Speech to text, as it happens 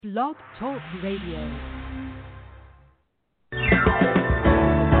Blog Talk Radio.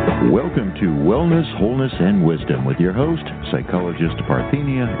 Welcome to Wellness, Wholeness, and Wisdom with your host, Psychologist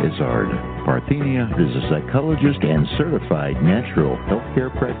Parthenia Izzard. Parthenia is a psychologist and certified natural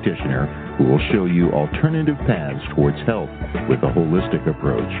healthcare practitioner who will show you alternative paths towards health with a holistic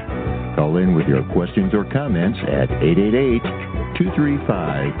approach. Call in with your questions or comments at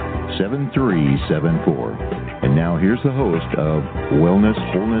 888-235-7374. And now here's the host of Wellness,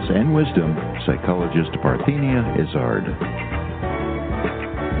 Wholeness, and Wisdom, Psychologist Parthenia Izzard.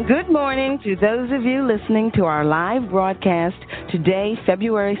 Good morning to those of you listening to our live broadcast today,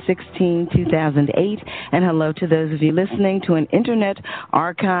 February 16, 2008, and hello to those of you listening to an internet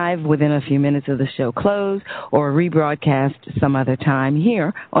archive within a few minutes of the show close or rebroadcast some other time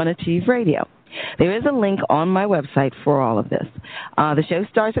here on Achieve Radio. There is a link on my website for all of this. The show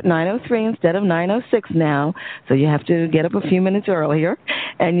starts at 9:03 instead of 9:06 now, so you have to get up a few minutes earlier.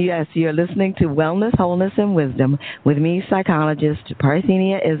 And yes, you're listening to Wellness, Wholeness, and Wisdom with me, Psychologist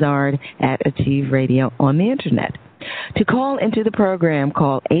Parthenia Izzard at Achieve Radio on the Internet. To call into the program,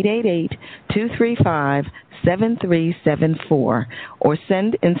 call 888-235-7374 or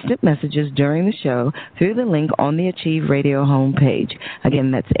send instant messages during the show through the link on the Achieve Radio homepage.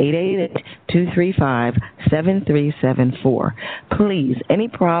 Again, that's 888-235-7374. Please, any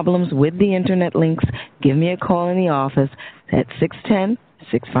problems with the Internet links, give me a call in the office at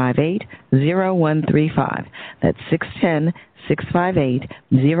 610-658-0135. That's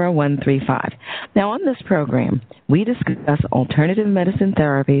 610-658-0135. Now, on this program, we discuss alternative medicine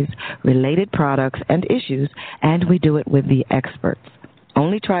therapies, related products, and issues, and we do it with the experts.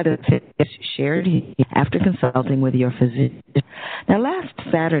 Only try to fit shared after consulting with your physician. Now, last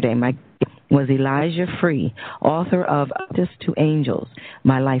Saturday, my guest was Elijah Free, author of Artist to Angels,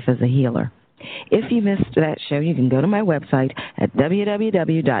 My Life as a Healer. If you missed that show, you can go to my website at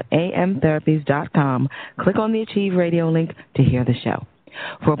www.amtherapies.com, click on the Achieve Radio link to hear the show.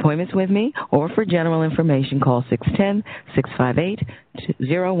 For appointments with me or for general information, call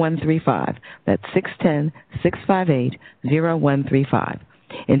 610-658-0135. That's 610-658-0135.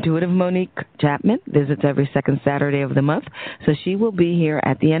 Intuitive Monique Chapman visits every second Saturday of the month, so she will be here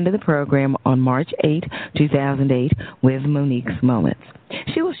at the end of the program on March 8, 2008, with Monique's Moments.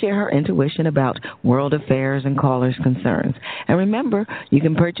 She will share her intuition about world affairs and callers' concerns. And remember, you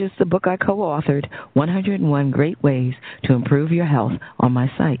can purchase the book I co-authored, 101 Great Ways to Improve Your Health, on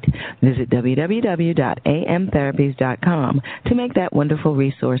my site. Visit www.amtherapies.com to make that wonderful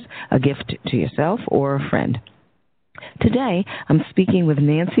resource a gift to yourself or a friend. Today, I'm speaking with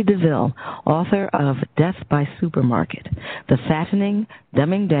Nancy Deville, author of Death by Supermarket, The Fattening,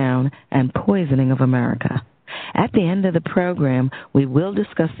 Dumbing Down, and Poisoning of America. At the end of the program, we will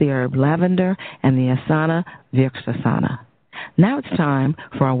discuss the herb lavender and the asana Virksasana. Now it's time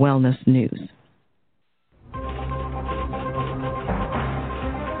for our wellness news.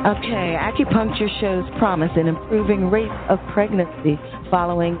 Okay, acupuncture shows promise in improving rates of pregnancy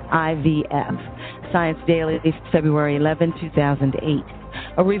following IVF. Science Daily, February 11, 2008.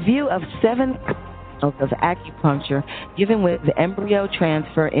 A review of 7 of acupuncture given with embryo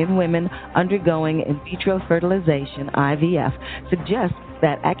transfer in women undergoing in vitro fertilization, IVF, suggests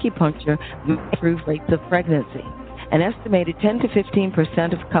that acupuncture will improve rates of pregnancy. An estimated 10 to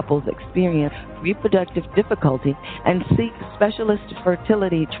 15% of couples experience reproductive difficulty and seek specialist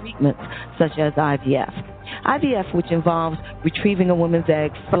fertility treatments such as IVF. IVF, which involves retrieving a woman's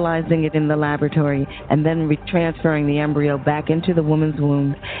egg, fertilizing it in the laboratory, and then transferring the embryo back into the woman's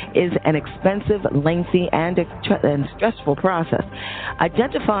womb, is an expensive, lengthy, and stressful process.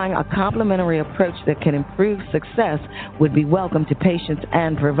 Identifying a complementary approach that can improve success would be welcome to patients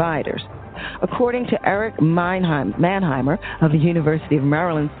and providers. According to Eric Mannheimer of the University of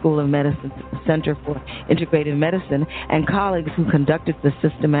Maryland School of Medicine Center for Integrative Medicine and colleagues who conducted the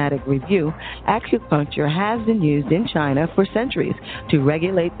systematic review, acupuncture has been used in China for centuries to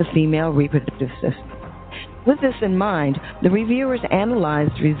regulate the female reproductive system. With this in mind, the reviewers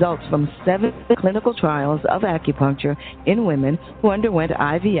analyzed results from 7 clinical trials of acupuncture in women who underwent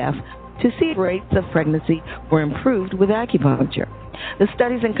IVF to see if rates of pregnancy were improved with acupuncture. The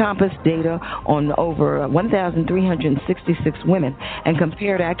studies encompassed data on over 1,366 women and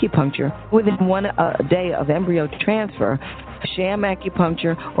compared acupuncture within 1 day of embryo transfer, sham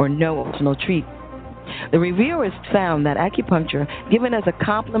acupuncture, or no optional treatment. The reviewers found that acupuncture, given as a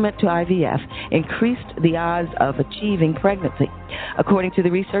complement to IVF, increased the odds of achieving pregnancy. According to the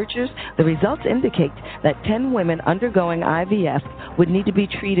researchers, the results indicate that 10 women undergoing IVF would need to be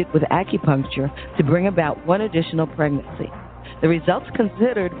treated with acupuncture to bring about 1 additional pregnancy. The results,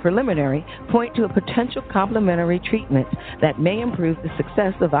 considered preliminary, point to a potential complementary treatment that may improve the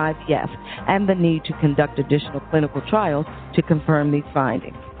success of IVF and the need to conduct additional clinical trials to confirm these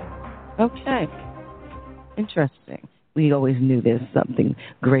findings. Okay. Interesting. We always knew there's something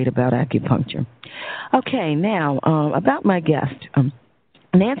great about acupuncture. Okay, now, about my guest.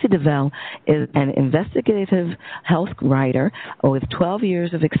 Nancy Deville is an investigative health writer with 12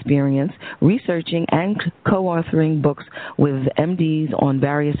 years of experience researching and co-authoring books with MDs on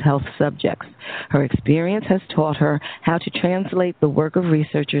various health subjects. Her experience has taught her how to translate the work of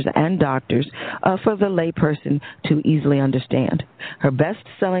researchers and doctors for the layperson to easily understand. Her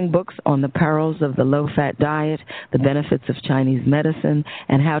best-selling books on the perils of the low-fat diet, the benefits of Chinese medicine,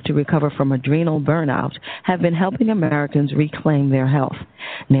 and how to recover from adrenal burnout have been helping Americans reclaim their health.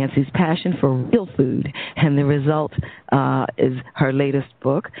 Nancy's passion for real food, and the result is her latest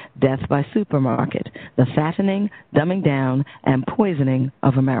book, Death by Supermarket, The Fattening, Dumbing Down, and Poisoning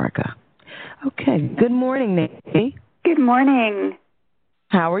of America. Okay, good morning, Nancy. Good morning.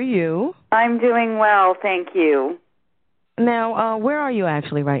 How are you? I'm doing well, thank you. Now, where are you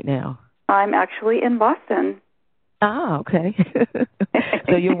actually right now? I'm actually in Boston. Ah, okay.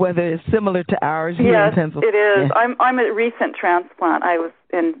 So your weather is similar to ours here in Pennsylvania. Yes, it is. Yeah. I'm a recent transplant. I was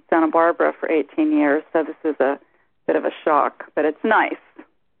in Santa Barbara for 18 years, so this is a bit of a shock, but it's nice.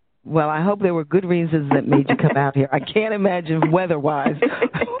 Well, I hope there were good reasons that made you come out here. I can't imagine weather-wise.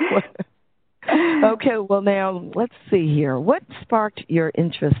 Okay, well, now, let's see here. What sparked your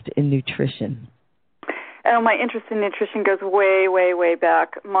interest in nutrition? Oh, my interest in nutrition goes way, way, way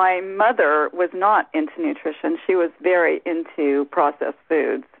back. My mother was not into nutrition. She was very into processed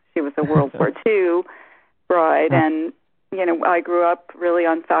foods. She was a World War II bride, and, you know, I grew up really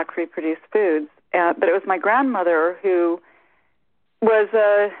on factory-produced foods. But it was my grandmother who was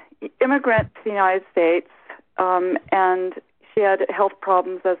an immigrant to the United States, and she had health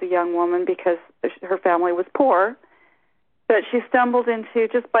problems as a young woman because her family was poor. But she stumbled into,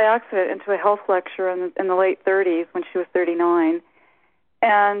 just by accident, into a health lecture in the late 30s when she was 39.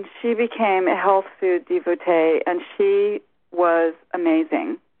 And she became a health food devotee, and she was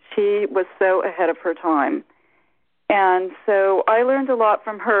amazing. She was so ahead of her time. And so I learned a lot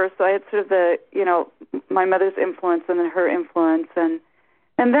from her. So I had sort of the, you know, my mother's influence and then her influence. And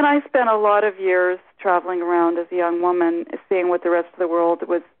then I spent a lot of years traveling around as a young woman, seeing what the rest of the world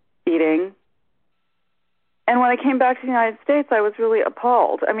was eating. And when I came back to the United States, I was really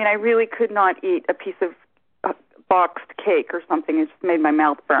appalled. I mean, I really could not eat a piece of boxed cake or something. It just made my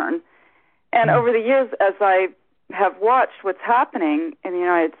mouth burn. And over the years, as I have watched what's happening in the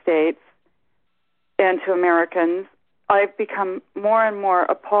United States and to Americans, I've become more and more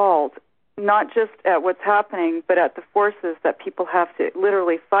appalled, not just at what's happening, but at the forces that people have to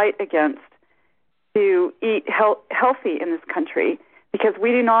literally fight against to eat healthy in this country, because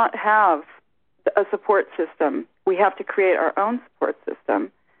we do not have a support system. We have to create our own support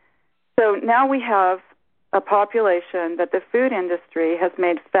system. So now we have a population that the food industry has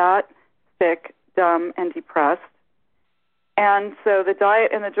made fat, sick, dumb, and depressed. And so the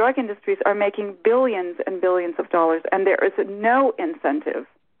diet and the drug industries are making billions and billions of dollars, and there is no incentive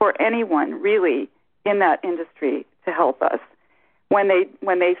for anyone really in that industry to help us. When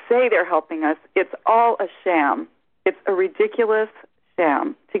they say they're helping us, it's all a sham. It's a ridiculous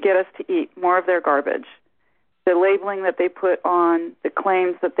sham to get us to eat more of their garbage. The labeling that they put on, the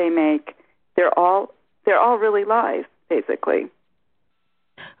claims that they make, they're all really lies, basically.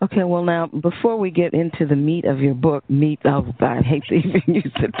 Okay, well, now, before we get into the meat of your book, I hate to even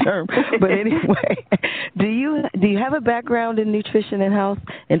use the term, but anyway, do you have a background in nutrition and health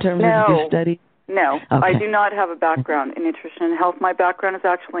in terms of your study? No, okay. I do not have a background in nutrition and health. My background is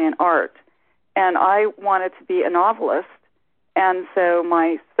actually in art, and I wanted to be a novelist, and so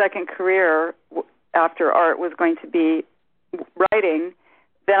my second career after art was going to be writing.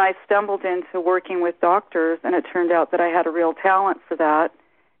 Then I stumbled into working with doctors, and it turned out that I had a real talent for that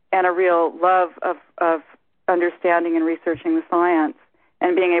and a real love of understanding and researching the science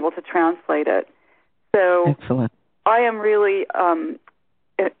and being able to translate it. So excellent. I am really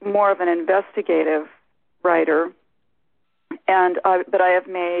more of an investigative writer, but I have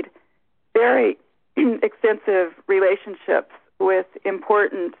made very extensive relationships with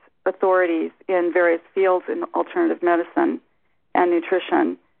important authorities in various fields in alternative medicine and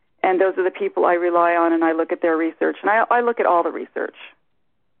nutrition, and those are the people I rely on, and I look at their research, and I look at all the research.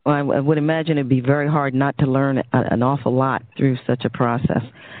 Well, I would imagine it'd be very hard not to learn an awful lot through such a process.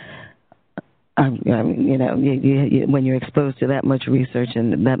 when you're exposed to that much research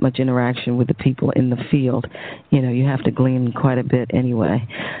and that much interaction with the people in the field, you have to glean quite a bit anyway.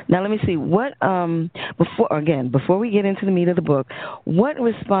 Now, let me see. Before we get into the meat of the book, what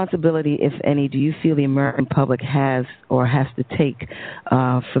responsibility, if any, do you feel the American public has or has to take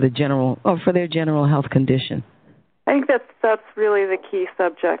for their general health condition? I think that's really the key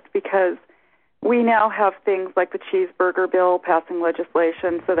subject, because we now have things like the cheeseburger bill passing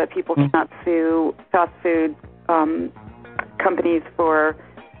legislation so that people can't sue fast food companies for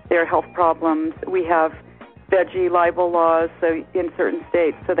their health problems. We have veggie libel laws in certain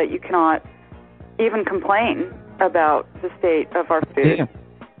states so that you cannot even complain about the state of our food. Yeah.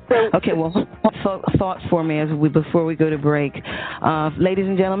 Okay, well, thought for me before we go to break. Ladies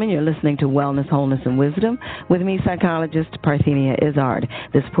and gentlemen, you're listening to Wellness, Wholeness, and Wisdom with me, psychologist Parthenia Izzard.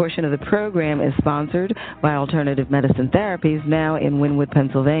 This portion of the program is sponsored by Alternative Medicine Therapies, now in Wynwood,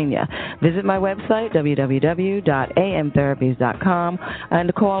 Pennsylvania. Visit my website, www.amtherapies.com, and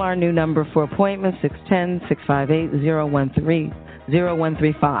to call our new number for appointments, 610-658-0135.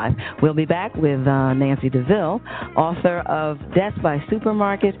 We'll be back with Nancy Deville, author of Death by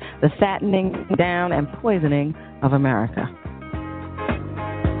Supermarket, The Fattening Down and Poisoning of America.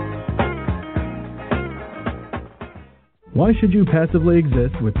 Why should you passively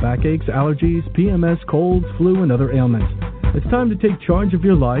exist with backaches, allergies, PMS, colds, flu, and other ailments? It's time to take charge of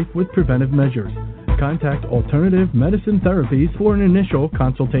your life with preventive measures. Contact Alternative Medicine Therapies for an initial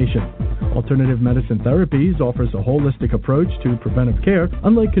consultation. Alternative Medicine Therapies offers a holistic approach to preventive care,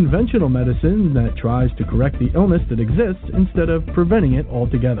 unlike conventional medicine that tries to correct the illness that exists instead of preventing it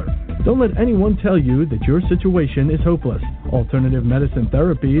altogether. Don't let anyone tell you that your situation is hopeless. Alternative medicine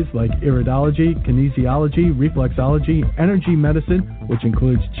therapies like iridology, kinesiology, reflexology, energy medicine, which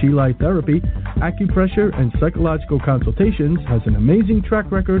includes chi light therapy, acupressure, and psychological consultations, has an amazing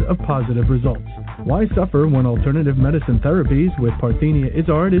track record of positive results. Why suffer when Alternative Medicine Therapies with Parthenia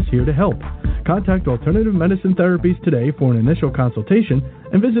Izzard is here to help? Contact Alternative Medicine Therapies today for an initial consultation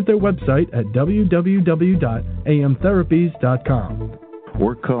and visit their website at www.amtherapies.com.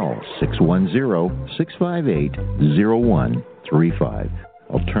 Or call 610-658-0135.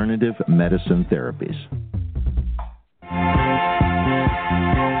 Alternative Medicine Therapies.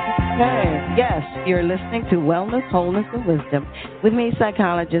 Yes, you're listening to Wellness, Wholeness, and Wisdom with me,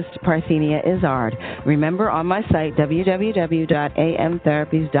 psychologist Parthenia Izzard. Remember, on my site,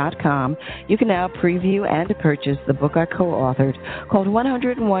 www.amtherapies.com, you can now preview and purchase the book I co-authored called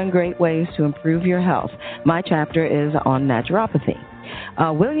 101 Great Ways to Improve Your Health. My chapter is on naturopathy.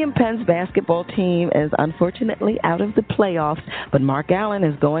 William Penn's basketball team is unfortunately out of the playoffs, but Mark Allen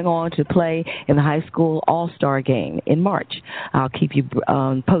is going on to play in the high school all-star game in March. I'll keep you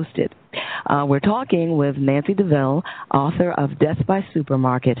posted. We're talking with Nancy Deville, author of Death by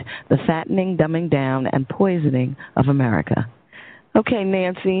Supermarket, The Fattening, Dumbing Down, and Poisoning of America. Okay,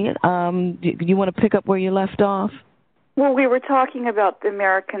 Nancy, do you want to pick up where you left off? Well, we were talking about the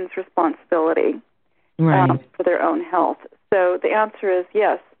Americans' responsibility for their own health. So the answer is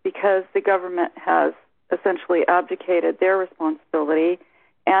yes, because the government has essentially abdicated their responsibility,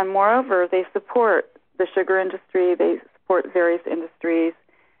 and moreover, they support the sugar industry, they support various industries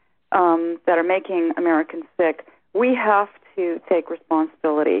that are making Americans sick. We have to take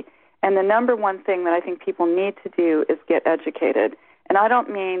responsibility. And the number one thing that I think people need to do is get educated. And I don't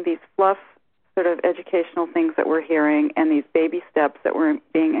mean these fluff sort of educational things that we're hearing and these baby steps that we're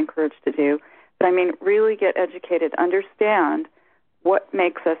being encouraged to do, but I mean really get educated, understand what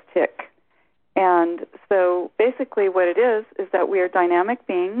makes us tick. And so basically what it is that we are dynamic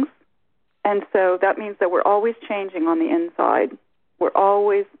beings, and so that means that we're always changing on the inside. We're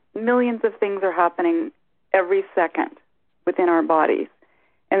always, millions of things are happening every second within our bodies.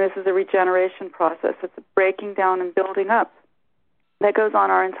 And this is a regeneration process. It's a breaking down and building up that goes on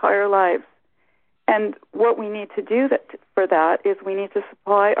our entire lives. And what we need to do for that is we need to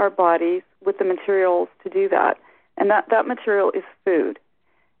supply our bodies with the materials to do that. And that material is food.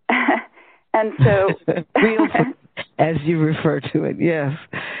 And so... real food, as you refer to it, yes.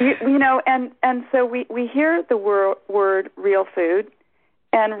 And so we hear the word real food,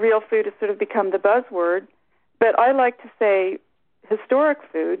 and real food has sort of become the buzzword. But I like to say historic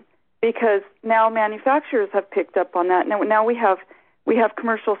food, because now manufacturers have picked up on that. Now we have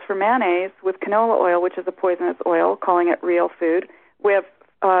commercials for mayonnaise with canola oil, which is a poisonous oil, calling it real food. We have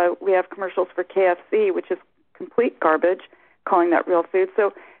commercials for KFC, which is complete garbage, calling that real food.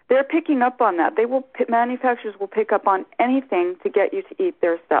 So they're picking up on that. Manufacturers will pick up on anything to get you to eat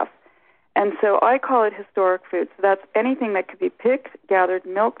their stuff. And so I call it historic food. So that's anything that could be picked, gathered,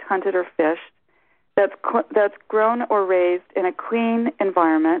 milked, hunted, or fished, that's grown or raised in a clean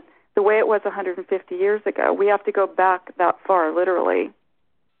environment, the the way it was 150 years ago. We have to go back that far, literally.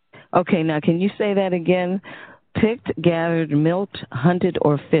 Okay, now can you say that again? Picked, gathered, milked, hunted,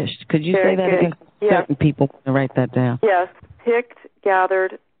 or fished. Could you say that again? Yes. Certain people want to write that down. Yes, picked,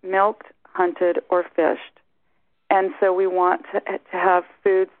 gathered, milked, hunted, or fished. And so we want to have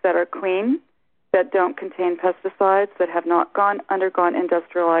foods that are clean, that don't contain pesticides, that have not undergone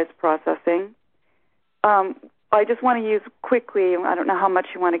industrialized processing. I just want to use quickly, I don't know how much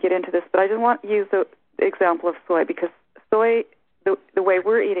you want to get into this, but I just want to use the example of soy, because soy, the way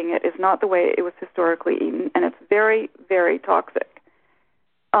we're eating it, is not the way it was historically eaten, and it's very, very toxic.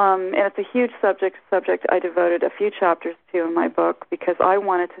 And it's a huge subject I devoted a few chapters to in my book because I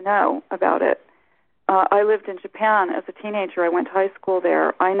wanted to know about it. I lived in Japan as a teenager. I went to high school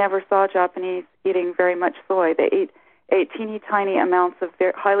there. I never saw Japanese eating very much soy. They ate teeny tiny amounts of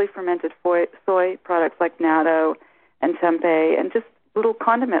very highly fermented soy products like natto and tempeh, and just little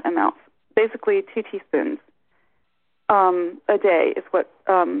condiment amounts, basically 2 teaspoons a day is what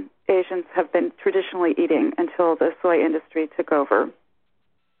Asians have been traditionally eating until the soy industry took over.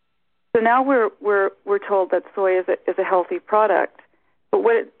 So now we're told that soy is a healthy product, but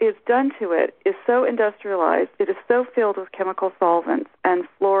what it is done to it is so industrialized. It is so filled with chemical solvents and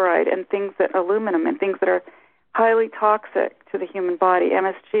fluoride and aluminum and things that are highly toxic to the human body.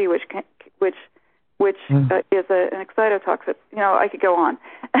 MSG, which is an excitotoxic. I could go on,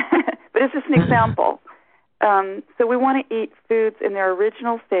 but it's just an example. So we want to eat foods in their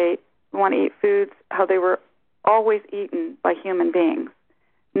original state. We want to eat foods how they were always eaten by human beings,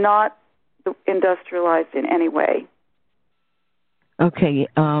 not industrialized in any way. Okay,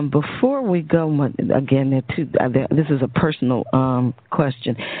 before we go, again, this is a personal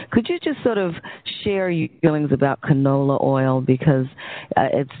question. Could you just sort of share your feelings about canola oil? Because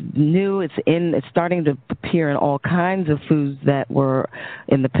it's new, it's starting to appear in all kinds of foods that were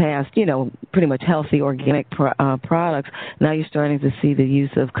in the past, pretty much healthy organic products. Now you're starting to see the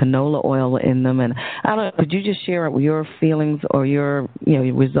use of canola oil in them. And I don't know, could you just share your feelings or your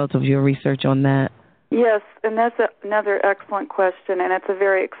results of your research on that? Yes, and that's another excellent question, and it's a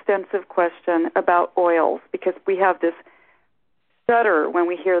very extensive question about oils, because we have this shudder when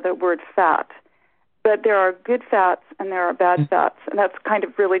we hear the word fat. But there are good fats and there are bad fats, and that's kind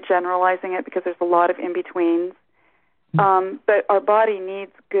of really generalizing it because there's a lot of in-betweens. But our body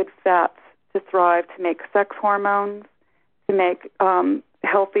needs good fats to thrive, to make sex hormones, to make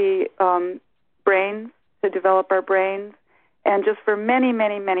healthy brains, to develop our brains. And just for many,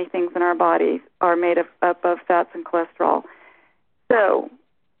 many, many things in our bodies are made up of fats and cholesterol. So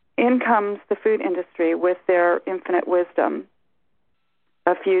in comes the food industry with their infinite wisdom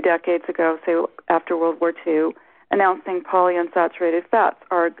a few decades ago, say after World War II, announcing polyunsaturated fats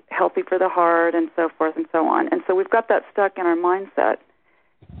are healthy for the heart and so forth and so on. And so we've got that stuck in our mindset.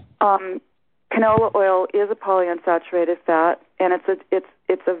 Canola oil is a polyunsaturated fat, and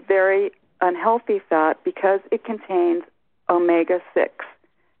it's a very unhealthy fat because it contains omega-6.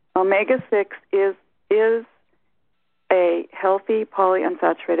 Omega-6 is a healthy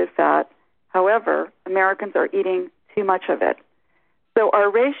polyunsaturated fat. However, Americans are eating too much of it. So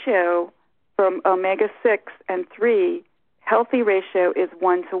our ratio from omega-6 and 3, healthy ratio is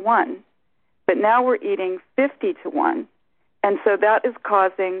 1:1. But now we're eating 50:1. And so that is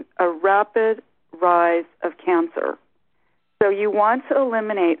causing a rapid rise of cancer. So you want to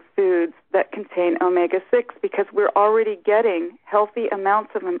eliminate foods that contain omega-6 because we're already getting healthy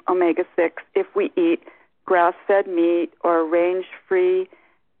amounts of omega-6 if we eat grass-fed meat or range-free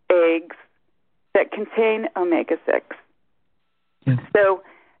eggs that contain omega-6. So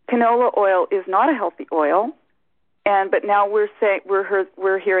canola oil is not a healthy oil, but now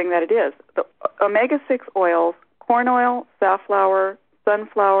we're hearing that it is. The omega-6 oils, corn oil, safflower,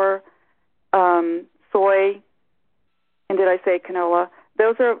 sunflower, soy, and did I say canola?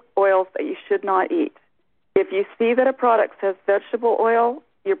 Those are oils that you should not eat. If you see that a product says vegetable oil,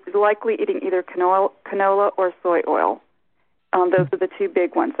 you're likely eating either canola or soy oil. Those are the two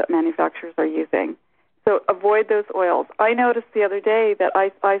big ones that manufacturers are using. So avoid those oils. I noticed the other day that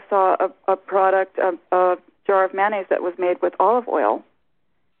I saw a product, a jar of mayonnaise that was made with olive oil.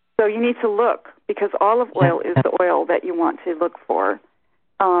 So you need to look, because olive oil is the oil that you want to look for.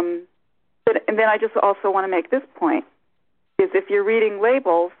 And then I just also want to make this point. Is if you're reading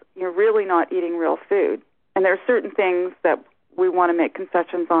labels, you're really not eating real food. And there are certain things that we want to make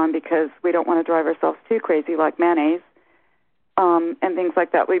concessions on because we don't want to drive ourselves too crazy, like mayonnaise and things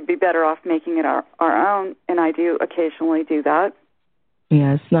like that. We'd be better off making it our own, and I do occasionally do that.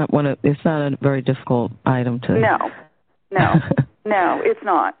 Yeah, it's not a very difficult item to. No, it's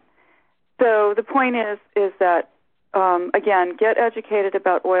not. So the point is that again, get educated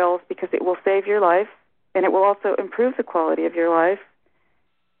about oils because it will save your life, and it will also improve the quality of your life.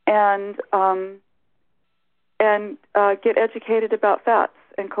 And get educated about fats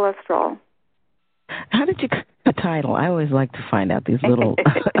and cholesterol. How did you get the title? I always like to find out these little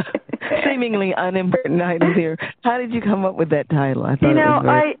seemingly unimportant items here. How did you come up with that title? I thought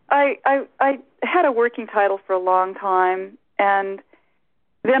I had a working title for a long time, and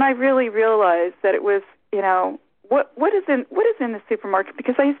then I really realized that it was, what is in the supermarket?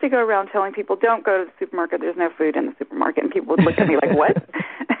 Because I used to go around telling people, don't go to the supermarket, there's no food in the supermarket, and people would look at me like, what?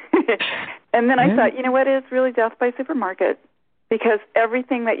 And then I thought, what is really death by supermarket? Because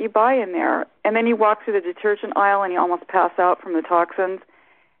everything that you buy in there, and then you walk through the detergent aisle and you almost pass out from the toxins,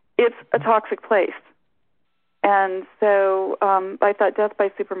 it's a toxic place. And so I thought, death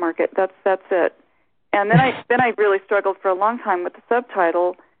by supermarket, that's it. And then I really struggled for a long time with the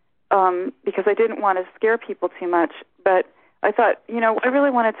subtitle because I didn't want to scare people too much. But I thought, I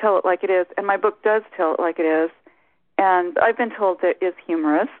really want to tell it like it is, and my book does tell it like it is. And I've been told that it's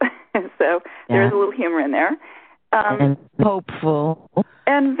humorous, so there's a little humor in there. And hopeful.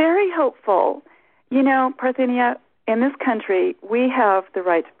 And very hopeful. Parthenia, in this country, we have the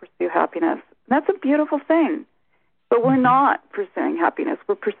right to pursue happiness. That's a beautiful thing. But we're not pursuing happiness.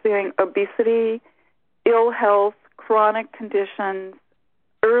 We're pursuing obesity, ill health, chronic conditions,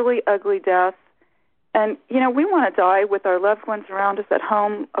 early ugly death. And, we want to die with our loved ones around us at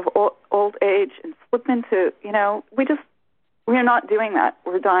home of old age and slip into, we're not doing that.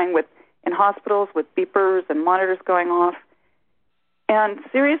 We're dying in hospitals with beepers and monitors going off. And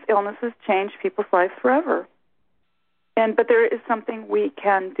serious illnesses change people's lives forever. But there is something we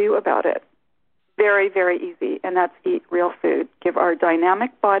can do about it. Very, very easy, and that's eat real food. Give our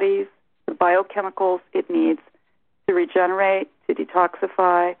dynamic bodies the biochemicals it needs to regenerate, to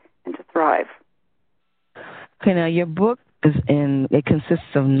detoxify, and to thrive. Okay, now your book it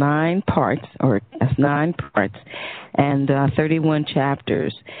consists of 9 parts, and 31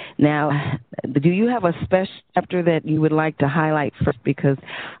 chapters. Now, do you have a special chapter that you would like to highlight first? Because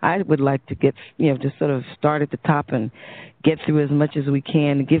I would like to get, just sort of start at the top and get through as much as we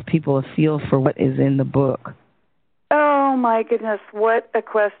can to give people a feel for what is in the book. Oh, my goodness, what a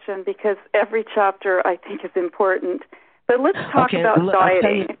question, because every chapter I think is important. But let's talk about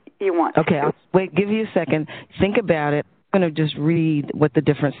dieting if you want. Okay, I'll give you a second. Think about it. I'm going to just read what the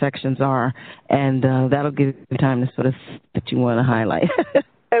different sections are, and that'll give you time to sort of that you want to highlight.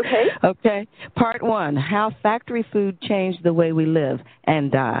 Okay. Okay. Part 1, how factory food changed the way we live and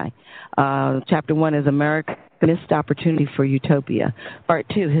die. Chapter 1 is America, Missed Opportunity for Utopia. Part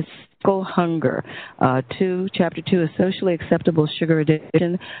 2, Historical Hunger. Chapter 2 is Socially Acceptable Sugar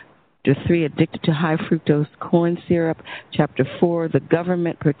Addiction. Chapter 3, Addicted to High Fructose Corn Syrup. Chapter 4, The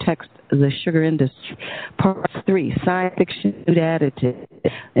Government Protects the Sugar Industry. Part 3, Science Fiction Food Additives.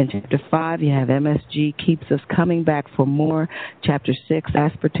 In Chapter 5, you have MSG Keeps Us Coming Back for More. Chapter 6,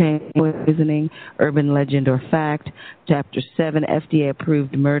 Aspartame Poisoning, Urban Legend or Fact. Chapter 7,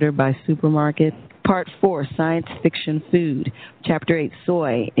 FDA-Approved Murder by Supermarket. Part 4, Science Fiction Food. Chapter 8,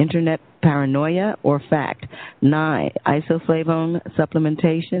 Soy, Internet Paranoia or Fact. 9, Isoflavone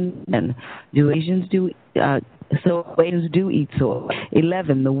Supplementation. And Asians do eat soy.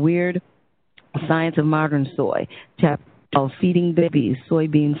 11, The Weird Science of Modern Soy. Chapter 12, Feeding Babies,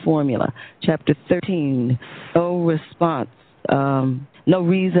 Soybean Formula. Chapter 13, No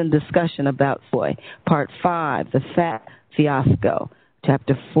Reason Discussion about Soy. Part 5, The Fat Fiasco.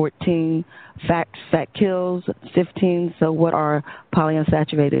 Chapter 14, Fat Kills. 15, So What Are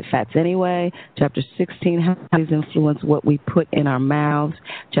Polyunsaturated Fats Anyway? Chapter 16, How These Influence What We Put in Our Mouths.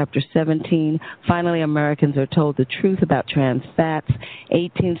 Chapter 17, Finally Americans Are Told the Truth About Trans Fats.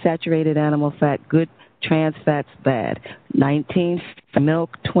 18, Saturated Animal Fat, Good, Trans Fats Bad. 19,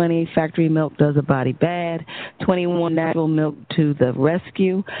 Milk. 20, Factory Milk Does a Body Bad. 21, Natural Milk to the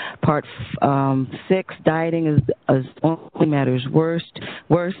Rescue. Part 6, Dieting is Only Matters Worse.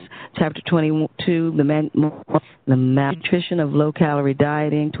 Chapter 22, The Malnutrition of Low-Calorie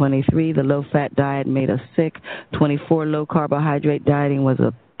Dieting. 23, The Low-Fat Diet Made Us Sick. 24, Low-Carbohydrate Dieting Was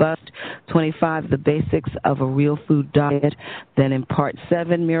a Bust. 25, The Basics of a Real Food Diet. Then in Part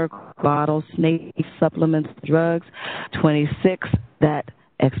 7, Miracle Bottles, Snake Supplements, Drugs. 26, That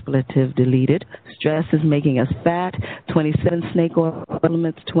Expletive Deleted. Stress is Making Us Fat. 27, Snake Oil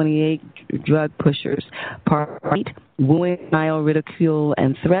Supplements. 28, Drug Pushers. Part 8, Wooing, Denial, Ridicule,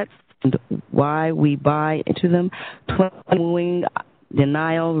 and Threats, and Why We Buy Into Them. 20, Wooing,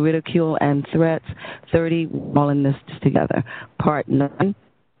 Denial, Ridicule, and Threats. 30, All in This Together. Part 9,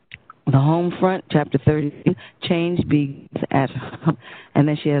 The Home Front. Chapter 30, Change Begins at Home. And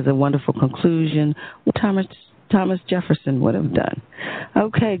then she has a wonderful conclusion. What time Thomas Jefferson would have done.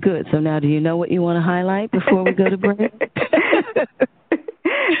 Okay, good. So now do you know what you want to highlight before we go to break?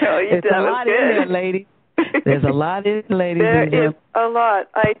 There's a lot in there, ladies. There's a lot in there, ladies and gentlemen. There is a lot.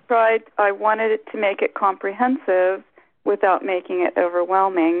 I wanted it to make it comprehensive without making it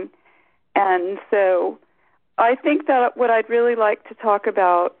overwhelming. And so I think that what I'd really like to talk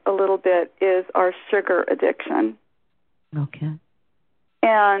about a little bit is our sugar addiction. Okay.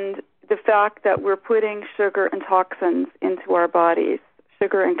 And the fact that we're putting sugar and toxins into our bodies,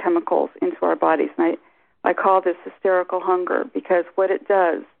 sugar and chemicals into our bodies. And I call this hysterical hunger, because what it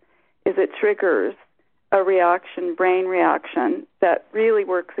does is it triggers a reaction, brain reaction, that really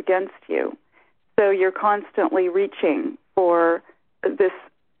works against you. So you're constantly reaching for this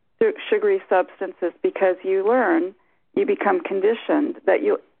sugary substances because you become conditioned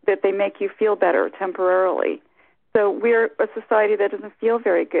that they make you feel better temporarily. So we're a society that doesn't feel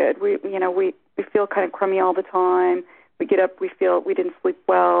very good. We feel kind of crummy all the time. We get up, we feel we didn't sleep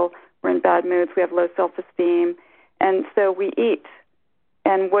well, we're in bad moods, we have low self-esteem, and so we eat.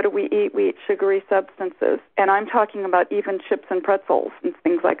 And what do we eat? We eat sugary substances. And I'm talking about even chips and pretzels and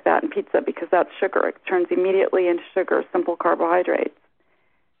things like that, and pizza, because that's sugar. It turns immediately into sugar, simple carbohydrates.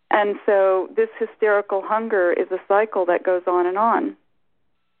 And so this hysterical hunger is a cycle that goes on and on.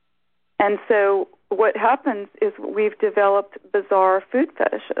 And so what happens is we've developed bizarre food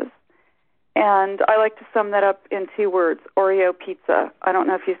fetishes. And I like to sum that up in 2 words, Oreo pizza. I don't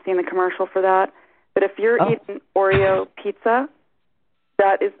know if you've seen the commercial for that, but if you're eating Oreo pizza,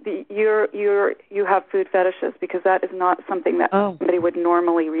 that is you have food fetishes, because that is not something that somebody would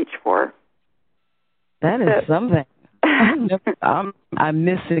normally reach for. That is something. I'm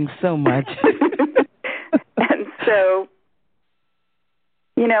missing so much. And so,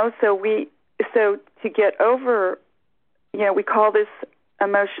 so to get over, we call this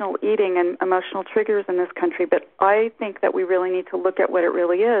emotional eating and emotional triggers in this country, but I think that we really need to look at what it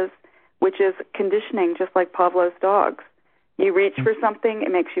really is, which is conditioning, just like Pavlov's dogs. You reach for something,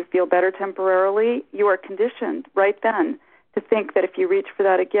 it makes you feel better temporarily. You are conditioned right then to think that if you reach for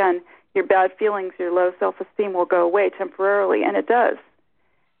that again, your bad feelings, your low self-esteem will go away temporarily, and it does.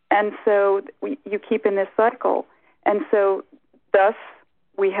 And so you keep in this cycle. And so thus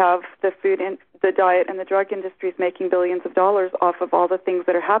we have the the diet and the drug industries making billions of dollars off of all the things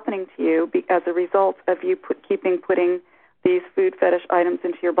that are happening to you as a result of you putting these food fetish items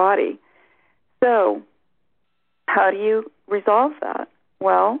into your body. So how do you resolve that?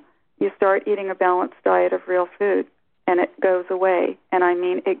 Well, you start eating a balanced diet of real food, and it goes away. And I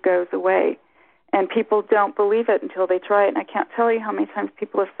mean, it goes away. And people don't believe it until they try it. And I can't tell you how many times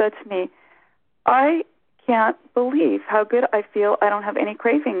people have said to me, I can't believe how good I feel. I don't have any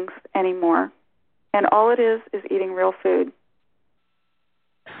cravings anymore. And all it is eating real food.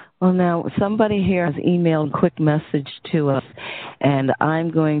 Well, now, somebody here has emailed a quick message to us, and I'm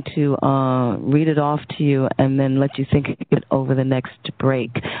going to read it off to you and then let you think it over the next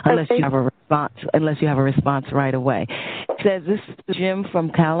break, unless you have a response right away. It says, this is Jim from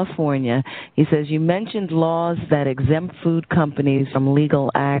California. He says, you mentioned laws that exempt food companies from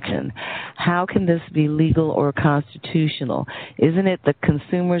legal action. How can this be legal or constitutional? Isn't it the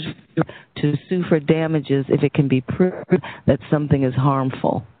consumer's to sue for damages if it can be proved that something is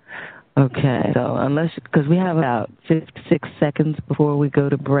harmful? Okay, so because we have about 56 seconds before we go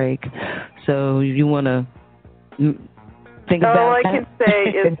to break, so you want to think about that? All I can say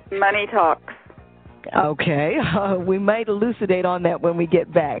is money talks. Okay, we might elucidate on that when we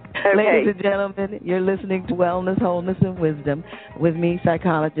get back. Okay. Ladies and gentlemen, you're listening to Wellness, Wholeness, and Wisdom with me,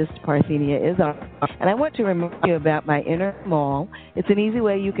 psychologist Parthenia Izzard. And I want to remind you about my Inner Mall. It's an easy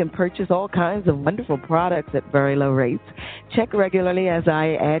way you can purchase all kinds of wonderful products at very low rates. Check regularly as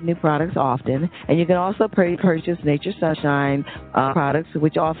I add new products often. And you can also purchase Nature Sunshine products,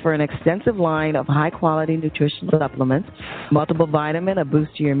 which offer an extensive line of high-quality nutritional supplements, multiple vitamin, a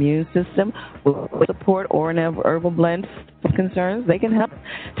boost to your immune system, support, or an herbal blend of concerns. They can help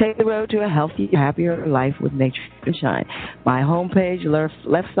take the road to a healthier, happier life with Nature Sunshine. My homepage,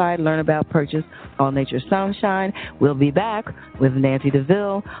 left side, learn about purchase, all Nature Sunshine. We'll be back with Nancy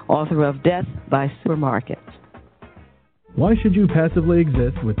Deville, author of Death by Supermarkets. Why should you passively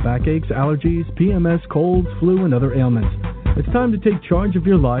exist with backaches, allergies, PMS, colds, flu, and other ailments? It's time to take charge of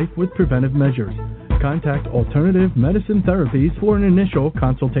your life with preventive measures. Contact Alternative Medicine Therapies for an initial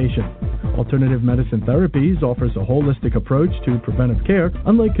consultation. Alternative Medicine Therapies offers a holistic approach to preventive care,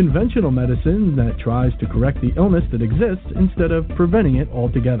 unlike conventional medicine that tries to correct the illness that exists instead of preventing it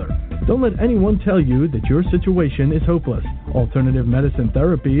altogether. Don't let anyone tell you that your situation is hopeless. Alternative medicine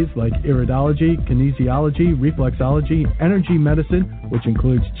therapies like iridology, kinesiology, reflexology, energy medicine, which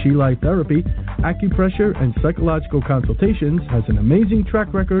includes chi light therapy, acupressure, and psychological consultations, has an amazing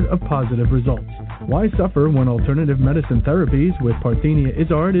track record of positive results. Why suffer when Alternative Medicine Therapies with Parthenia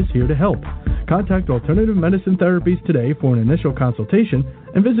Izzard is here to help? Contact Alternative Medicine Therapies today for an initial consultation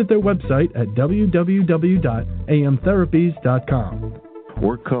and visit their website at www.amtherapies.com.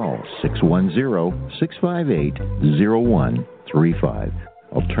 Or call 610-658-0135.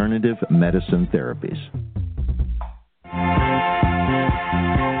 Alternative Medicine Therapies.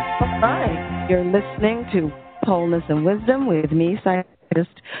 Hi, you're listening to Wholeness and Wisdom with me,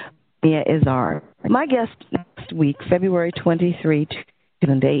 Psychologist Parthenia Izzard. My guest next week, February 23,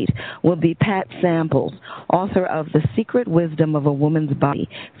 2008, will be Pat Samples, author of The Secret Wisdom of a Woman's Body,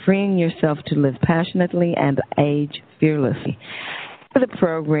 Freeing Yourself to Live Passionately and Age Fearlessly. For the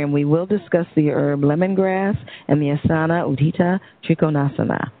program, we will discuss the herb lemongrass and the asana Uddita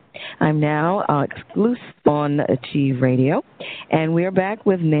Trikonasana. I'm now exclusive on Achieve Radio, and we're back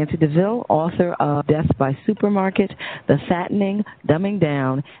with Nancy Deville, author of Death by Supermarket, The Fattening, Dumbing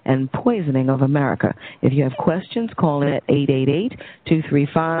Down, and Poisoning of America. If you have questions, call in at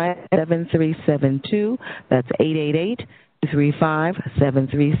 888-235-7372. That's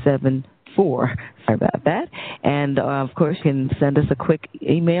 888-235-7374. Sorry about that. And, of course, you can send us a quick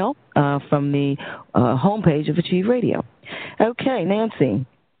email from the homepage of Achieve Radio. Okay, Nancy.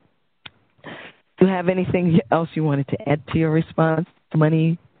 Do you have anything else you wanted to add to your response?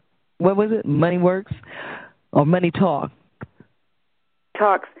 Money, what was it? Money Works or Money Talk?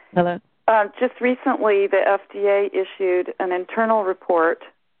 Talks. Hello? Just recently, the FDA issued an internal report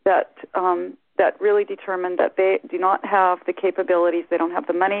that really determined that they do not have the capabilities, they don't have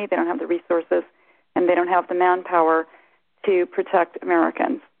the money, they don't have the resources, and they don't have the manpower to protect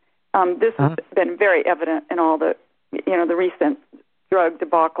Americans. This has been very evident in all the recent drug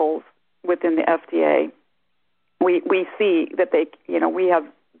debacles within the FDA. We see that we have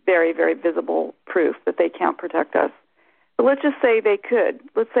very, very visible proof that they can't protect us. But let's just say they could.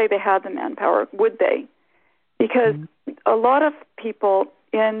 Let's say they had the manpower. Would they? Because a lot of people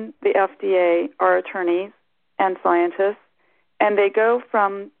in the FDA are attorneys and scientists, and they go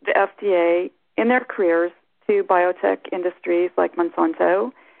from the FDA in their careers to biotech industries like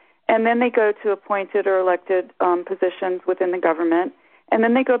Monsanto, and then they go to appointed or elected positions within the government. And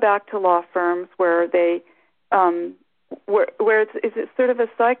then they go back to law firms where they, where it's sort of a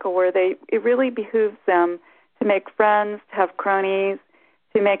cycle where it really behooves them to make friends, to have cronies,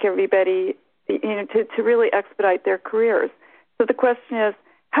 to make everybody, to really expedite their careers. So the question is,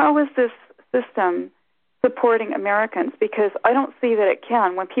 how is this system supporting Americans? Because I don't see that it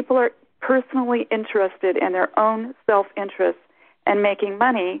can. When people are personally interested in their own self-interest and making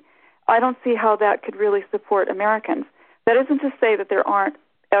money, I don't see how that could really support Americans. That isn't to say that there aren't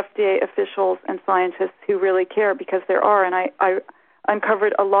FDA officials and scientists who really care, because there are, and I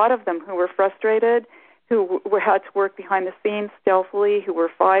uncovered a lot of them who were frustrated, who had to work behind the scenes stealthily, who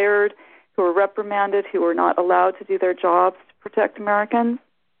were fired, who were reprimanded, who were not allowed to do their jobs to protect Americans.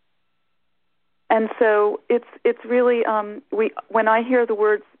 And so it's really, when I hear the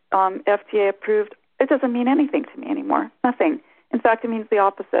words FDA approved, it doesn't mean anything to me anymore, nothing. In fact, it means the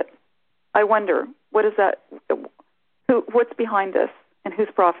opposite. I wonder, what is that? What's behind this, and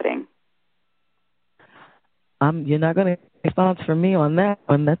who's profiting? You're not going to respond for me on that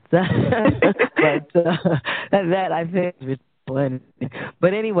one. That's that. But that I think is ridiculous.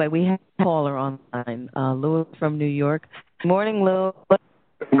 But anyway, we have a caller online, Louis from New York. Good morning, Louis.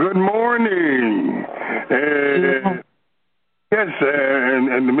 Good morning. Yes,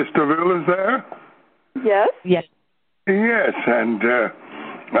 and Mr. Deville is there? Yes. Yes. Yes, and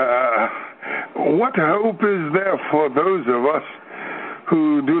what hope is there for those of us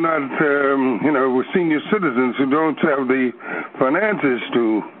who do not, senior citizens who don't have the finances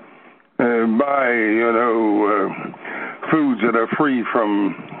to buy, foods that are free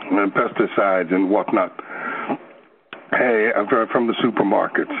from pesticides and whatnot from the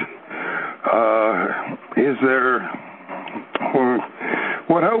supermarkets?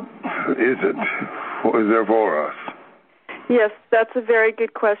 What hope is there for us? Yes, that's a very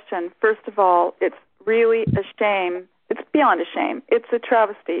good question. First of all, it's really a shame. It's beyond a shame. It's a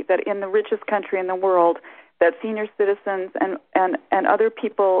travesty that in the richest country in the world, that senior citizens and other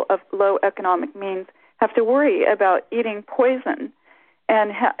people of low economic means have to worry about eating poison.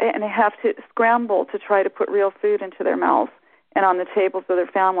 and have to scramble to try to put real food into their mouths and on the tables of their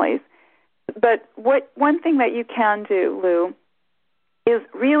families. But one thing that you can do, Lou, is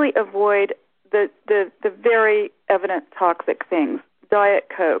really avoid the very evident toxic things: Diet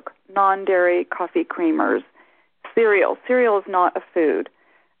Coke, non-dairy coffee creamers, cereal. Cereal is not a food.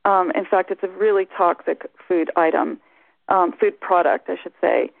 In fact, it's a really toxic food item, food product, I should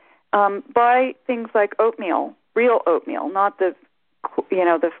say. Buy things like oatmeal, real oatmeal, not the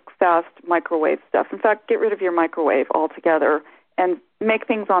fast microwave stuff. In fact, get rid of your microwave altogether and make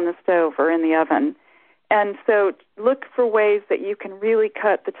things on the stove or in the oven. And so look for ways that you can really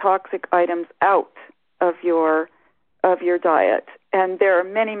cut the toxic items out of your diet. And there are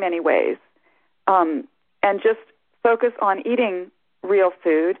many, many ways. And just focus on eating real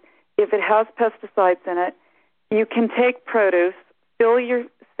food. If it has pesticides in it, you can take produce, fill your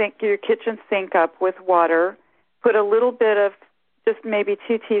kitchen sink up with water, put a little bit of, just maybe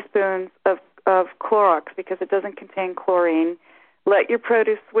 2 teaspoons of Clorox because it doesn't contain chlorine. Let your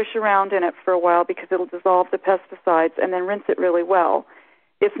produce swish around in it for a while because it'll dissolve the pesticides, and then rinse it really well.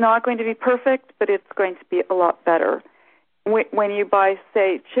 It's not going to be perfect, but it's going to be a lot better. When you buy,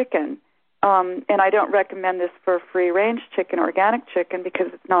 say, chicken, and I don't recommend this for free-range chicken, organic chicken, because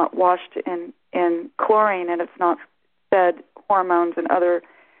it's not washed in chlorine and it's not fed hormones and other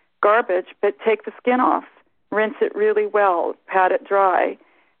garbage, but take the skin off, rinse it really well, pat it dry.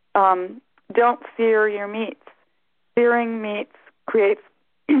 Don't sear your meats. Searing meats creates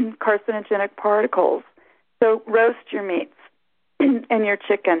carcinogenic particles. So roast your meats and your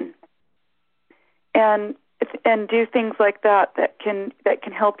chicken, and do things like that can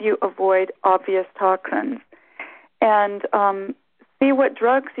help you avoid obvious toxins. And see what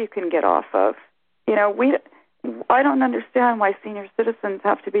drugs you can get off of. I don't understand why senior citizens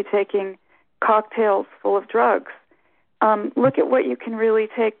have to be taking cocktails full of drugs. Look at what you can really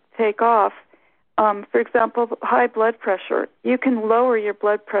take off. For example, high blood pressure. You can lower your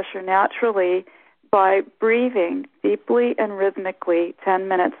blood pressure naturally by breathing deeply and rhythmically 10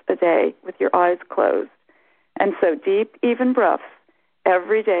 minutes a day with your eyes closed. And so deep, even breaths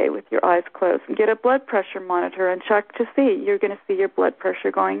every day with your eyes closed. And get a blood pressure monitor and check to see. You're going to see your blood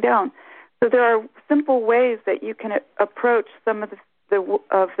pressure going down. So there are simple ways that you can approach some of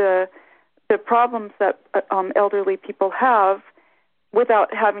the problems that elderly people have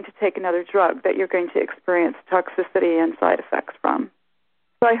without having to take another drug that you're going to experience toxicity and side effects from.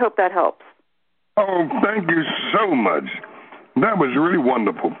 So I hope that helps. Oh, thank you so much. That was really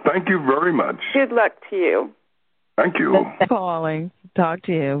wonderful. Thank you very much. Good luck to you. Thank you. Thanks for calling. Talk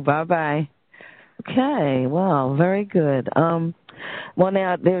to you. Bye-bye. Okay, well, very good. Well,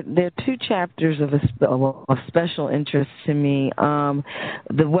 now, there are 2 chapters of special interest to me.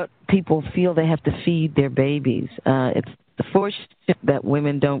 What people feel they have to feed their babies. It's the fortune that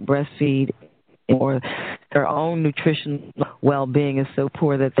women don't breastfeed, or their own nutritional well-being is so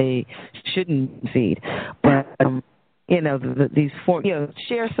poor that they shouldn't feed. But,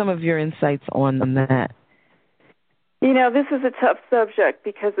 share some of your insights on that. This is a tough subject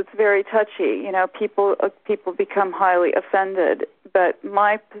because it's very touchy. People become highly offended. But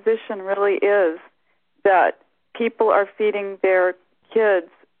my position really is that people are feeding their kids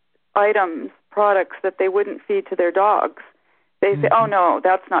items, products that they wouldn't feed to their dogs. They say, "Oh no,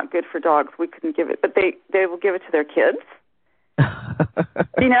 that's not good for dogs. We couldn't give it," but they will give it to their kids.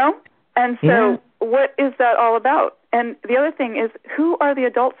 And so, What is that all about? And the other thing is, who are the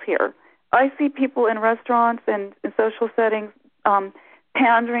adults here? I see people in restaurants and in social settings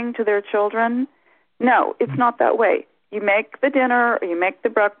pandering to their children. No, it's not that way. You make the dinner or you make the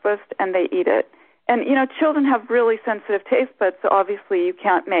breakfast and they eat it. And, children have really sensitive taste buds, so obviously you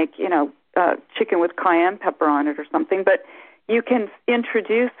can't make, chicken with cayenne pepper on it or something, but you can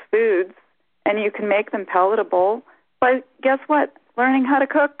introduce foods and you can make them palatable by, guess what, learning how to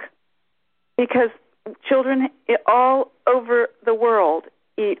cook. Because children all over the world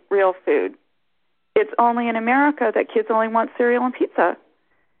eat real food. It's only in America that kids only want cereal and pizza.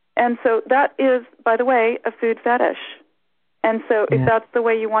 And so that is, by the way, a food fetish. And so if that's the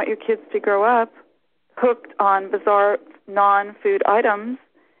way you want your kids to grow up, hooked on bizarre non-food items,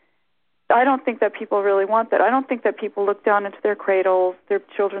 I don't think that people really want that. I don't think that people look down into their cradles, their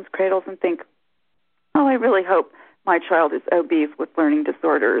children's cradles, and think, oh, I really hope my child is obese with learning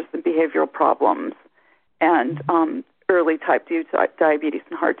disorders and behavioral problems and early type 2 diabetes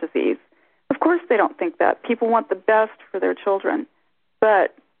and heart disease. Of course they don't think that. People want the best for their children,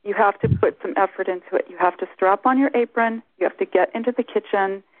 but you have to put some effort into it. You have to strap on your apron. You have to get into the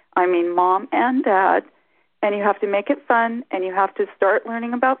kitchen, mom and dad, and you have to make it fun, and you have to start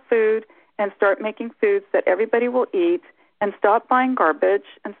learning about food and start making foods that everybody will eat and stop buying garbage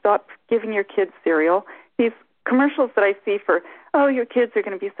and stop giving your kids cereal. These commercials that I see for, oh, your kids are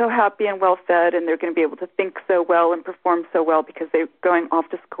going to be so happy and well-fed and they're going to be able to think so well and perform so well because they're going off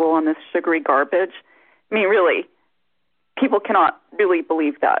to school on this sugary garbage. I mean, really, people cannot really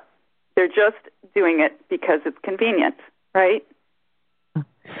believe that. They're just doing it because it's convenient, right?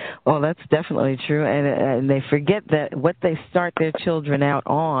 Well, that's definitely true, and they forget that what they start their children out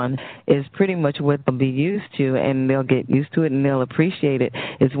on is pretty much what they'll be used to, and they'll get used to it and they'll appreciate it.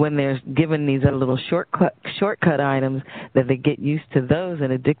 It's when they're given these other little shortcut items that they get used to those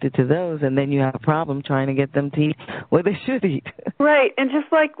and addicted to those, and then you have a problem trying to get them to eat what they should eat. Right, and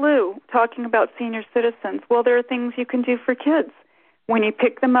just like Lou talking about senior citizens, well, there are things you can do for kids. When you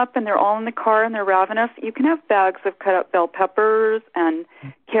pick them up and they're all in the car and they're ravenous, you can have bags of cut up bell peppers and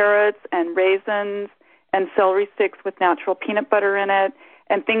carrots and raisins and celery sticks with natural peanut butter in it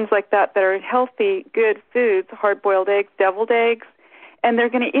and things like that that are healthy, good foods, hard-boiled eggs, deviled eggs, and they're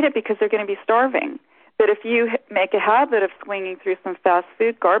going to eat it because they're going to be starving. But if you make a habit of swinging through some fast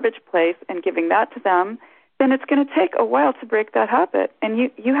food garbage place and giving that to them, then it's going to take a while to break that habit. And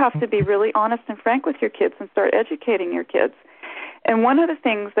you have to be really honest and frank with your kids and start educating your kids. And one of the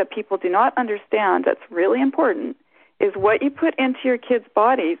things that people do not understand that's really important is what you put into your kids'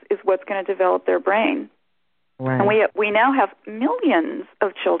 bodies is what's going to develop their brain. Right. And we now have millions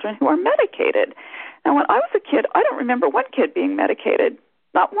of children who are medicated. Now, when I was a kid, I don't remember one kid being medicated,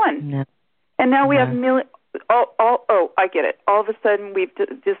 not one. No. And now we have millions. Oh, I get it. All of a sudden, we've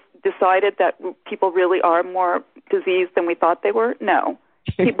just decided that people really are more diseased than we thought they were. No.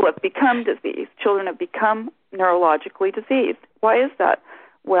 People have become diseased. Children have become neurologically diseased. Why is that?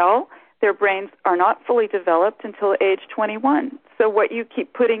 Well, their brains are not fully developed until age 21. So what you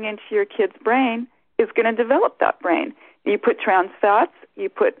keep putting into your kid's brain is going to develop that brain. You put trans fats, you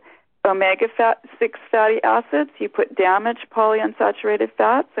put omega-6 fatty acids, you put damaged polyunsaturated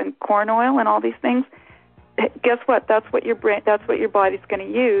fats and corn oil and all these things. Guess what? That's what your body's going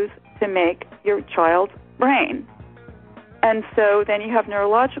to use to make your child's brain. And so then you have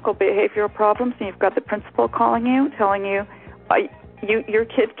neurological behavioral problems, and you've got the principal calling you, telling you, your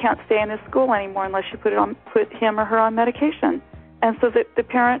kid can't stay in this school anymore unless you put him or her on medication. And so the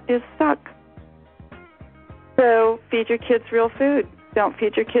parent is stuck. So feed your kids real food. Don't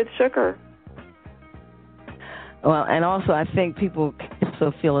feed your kids sugar. Well, and also I think people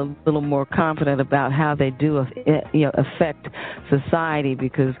also feel a little more confident about how they do affect society,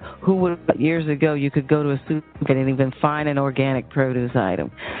 because years ago you could go to a supermarket and even find an organic produce item.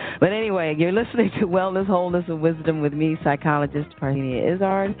 But anyway, you're listening to Wellness, Wholeness, and Wisdom with me, Psychologist Parthenia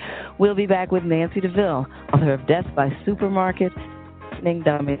Izzard. We'll be back with Nancy Deville, author of Death by Supermarket, Fattening,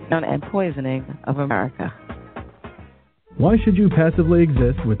 Dumbing Down, and Poisoning of America. Why should you passively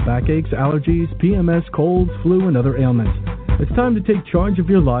exist with backaches, allergies, PMS, colds, flu, and other ailments? It's time to take charge of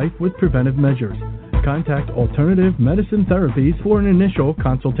your life with preventive measures. Contact Alternative Medicine Therapies for an initial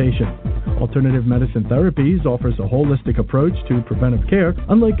consultation. Alternative Medicine Therapies offers a holistic approach to preventive care,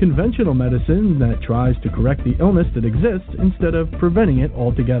 unlike conventional medicine that tries to correct the illness that exists instead of preventing it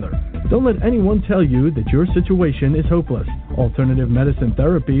altogether. Don't let anyone tell you that your situation is hopeless. Alternative medicine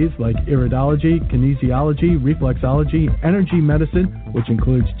therapies like iridology, kinesiology, reflexology, energy medicine, which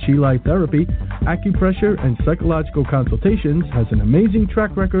includes chi light therapy, acupressure, and psychological consultations, has an amazing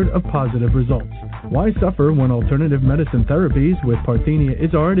track record of positive results. Why suffer when Alternative Medicine Therapies with Parthenia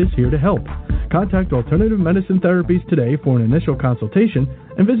Izzard is here to help? Contact Alternative Medicine Therapies today for an initial consultation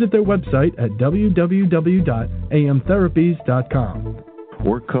and visit their website at www.amtherapies.com.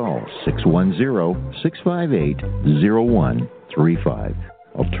 Or call 610-658-0135.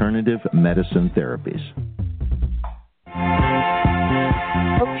 Alternative Medicine Therapies.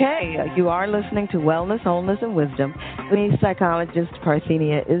 Okay, you are listening to Wellness, Wholeness, and Wisdom. Me, Psychologist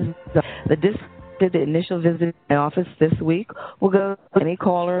Parthenia Izzard. The initial visit to my office this week will go to any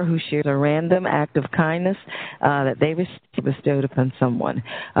caller who shares a random act of kindness that they bestowed upon someone.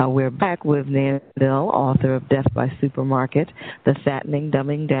 We're back with Nancy Deville, author of Death by Supermarket, The Fattening,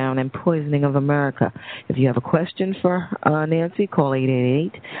 Dumbing Down, and Poisoning of America. If you have a question for Nancy, call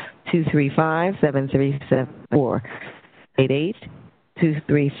 888-235-7374.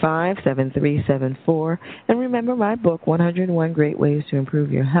 888-235-7374. And remember my book, 101 Great Ways to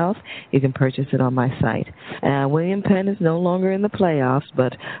Improve Your Health. You can purchase it on my site. William Penn is no longer in the playoffs,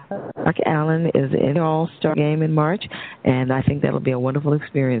 but Mark Allen is in the All-Star game in March, and I think that'll be a wonderful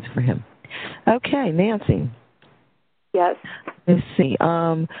experience for him. Okay, Nancy. Yes. Let's see.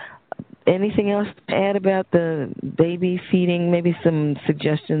 Anything else to add about the baby feeding? Maybe some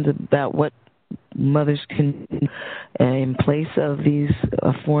suggestions about what mothers can do in place of these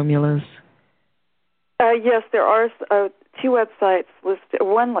formulas? Yes, there are two websites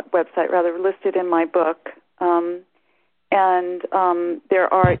one website listed in my book, and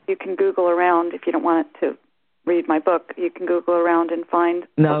there are. You can Google around if you don't want to read my book. You can Google around and find.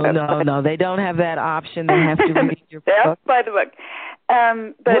 No. They don't have that option. They have to read your book. Buy the book.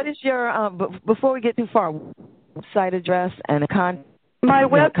 But what is your? Before we get too far, website address and a contact. My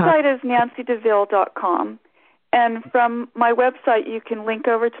website is nancydeville.com, and from my website you can link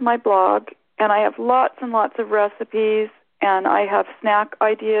over to my blog, and I have lots and lots of recipes, and I have snack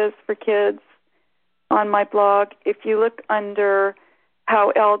ideas for kids on my blog. If you look under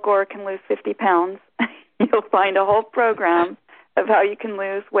How Al Gore Can Lose 50 Pounds, you'll find a whole program of how you can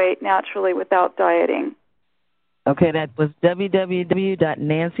lose weight naturally without dieting. Okay, that was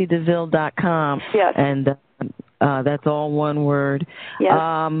www.nancydeville.com. Yes. And that's all one word. Yes.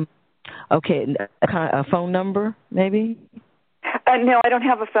 Okay, a phone number, maybe? No, I don't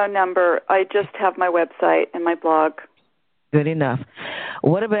have a phone number. I just have my website and my blog. Good enough.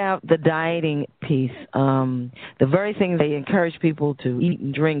 What about the dieting piece? The very things they encourage people to eat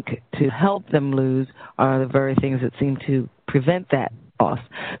and drink to help them lose are the very things that seem to prevent that loss.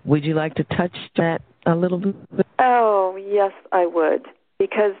 Would you like to touch that a little bit? Oh, yes, I would,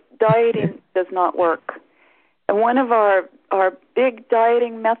 because dieting does not work. And one of our big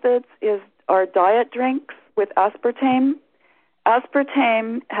dieting methods is our diet drinks with aspartame.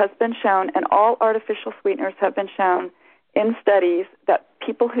 Aspartame has been shown, and all artificial sweeteners have been shown in studies, that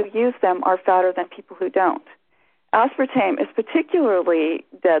people who use them are fatter than people who don't. Aspartame is particularly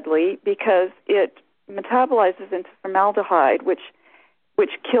deadly because it metabolizes into formaldehyde, which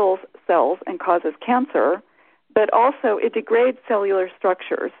kills cells and causes cancer, but also it degrades cellular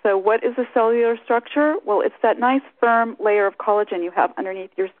structures. So what is a cellular structure? Well, it's that nice firm layer of collagen you have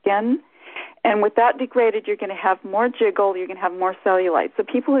underneath your skin. And with that degraded, you're going to have more jiggle, you're going to have more cellulite. So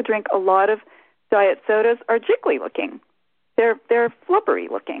people who drink a lot of diet sodas are jiggly looking. They're flubbery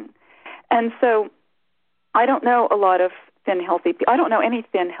looking. And so I don't know a lot of I don't know any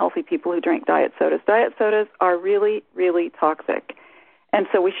thin, healthy people who drink diet sodas. Diet sodas are really, really toxic. And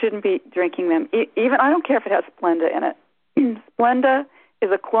so we shouldn't be drinking them. Even I don't care if it has Splenda in it. Splenda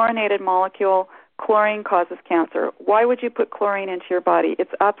is a chlorinated molecule. Chlorine causes cancer. Why would you put chlorine into your body?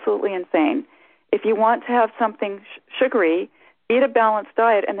 It's absolutely insane. If you want to have something sugary, eat a balanced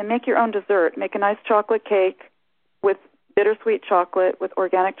diet and then make your own dessert. Make a nice chocolate cake with bittersweet chocolate, with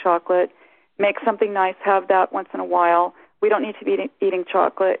organic chocolate. Make something nice. Have that once in a while. We don't need to be eating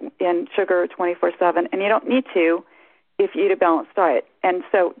chocolate and sugar 24/7, and you don't need to if you eat a balanced diet. And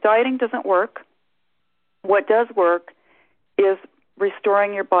so dieting doesn't work. What does work is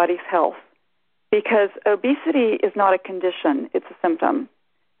restoring your body's health, because obesity is not a condition, it's a symptom,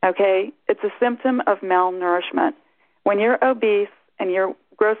 okay? It's a symptom of malnourishment. When you're obese and you're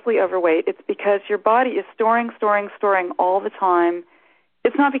grossly overweight, it's because your body is storing all the time.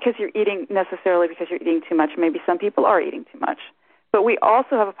 It's not because you're eating necessarily because you're eating too much. Maybe some people are eating too much. But we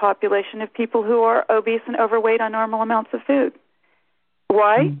also have a population of people who are obese and overweight on normal amounts of food.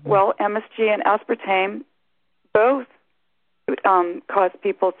 Why? Mm-hmm. Well, MSG and aspartame both cause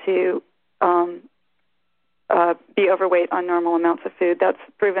people to be overweight on normal amounts of food. That's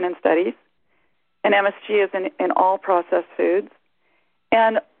proven in studies. And MSG is in all processed foods.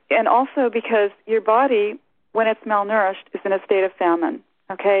 And also because your body, when it's malnourished, is in a state of famine,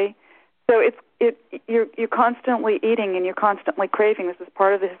 okay? So you're constantly eating and you're constantly craving. This is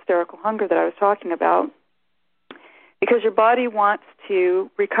part of the hysterical hunger that I was talking about, because your body wants to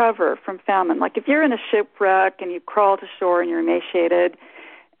recover from famine. Like if you're in a shipwreck and you crawl to shore and you're emaciated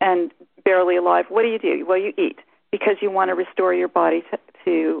and barely alive, what do? Well, you eat because you want to restore your body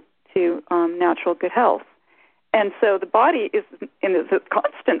to natural good health. And so the body is in a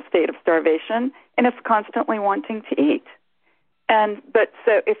constant state of starvation, and it's constantly wanting to eat. But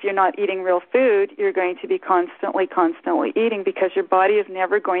so if you're not eating real food, you're going to be constantly eating, because your body is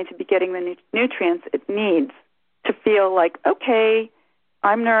never going to be getting the nutrients it needs to feel like, okay,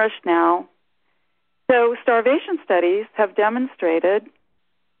 I'm nourished now. So starvation studies have demonstrated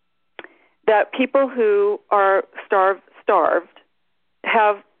that people who are starved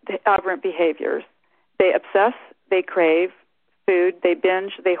have aberrant behaviors. They obsess, they crave food, they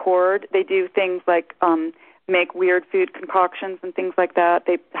binge, they hoard, they do things like make weird food concoctions and things like that.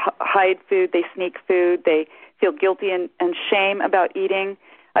 They hide food, they sneak food, they feel guilty and shame about eating.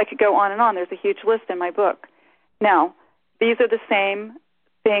 I could go on and on. There's a huge list in my book. Now, these are the same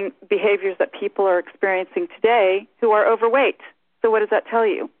behaviors that people are experiencing today who are overweight. So what does that tell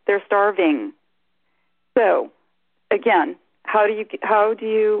you? They're starving. So, again, how do you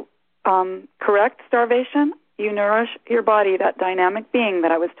correct starvation? You nourish your body, that dynamic being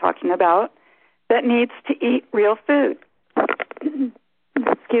that I was talking about, that needs to eat real food.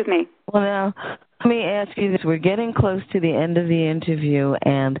 Excuse me. Well, now, let me ask you this. We're getting close to the end of the interview,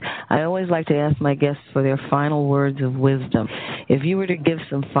 and I always like to ask my guests for their final words of wisdom. If you were to give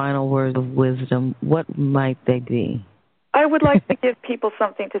some final words of wisdom, what might they be? I would like to give people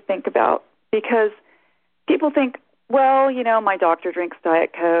something to think about, because people think, well, you know, my doctor drinks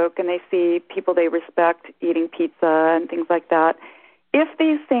Diet Coke, and they see people they respect eating pizza and things like that. If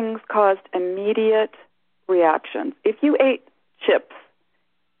these things caused immediate reactions, if you ate chips,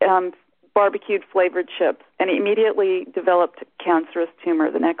 barbecued flavored chips, and immediately developed cancerous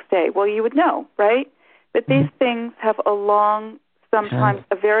tumor the next day, well, you would know, right? But these things have sometimes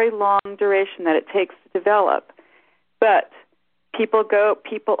a very long duration that it takes to develop. But people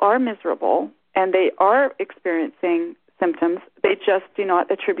are miserable, and they are experiencing symptoms. They just do not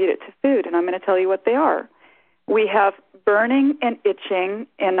attribute it to food, and I'm going to tell you what they are. We have burning and itching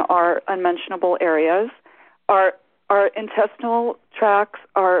in our unmentionable areas. Our intestinal tracts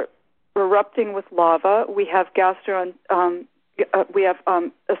are erupting with lava. We have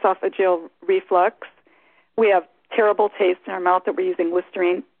esophageal reflux. We have terrible taste in our mouth that we're using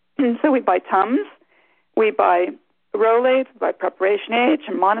Listerine. So we buy Tums. We buy Rolaids, we buy Preparation H,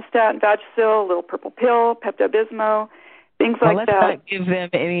 and Monistat, and Vagisil, Little Purple Pill, Pepto-Bismol, things like that. Let's not give them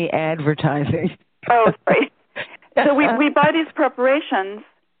any advertising. Oh, sorry. So we buy these preparations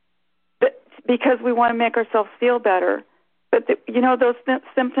because we want to make ourselves feel better. But, those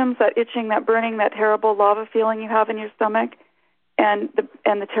symptoms, that itching, that burning, that terrible lava feeling you have in your stomach, and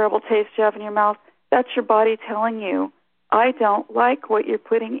the terrible taste you have in your mouth, that's your body telling you, I don't like what you're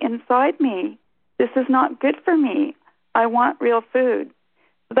putting inside me. This is not good for me. I want real food.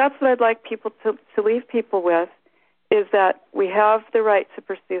 So that's what I'd like people to leave people with, is that we have the right to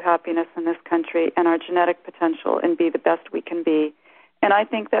pursue happiness in this country and our genetic potential and be the best we can be. And I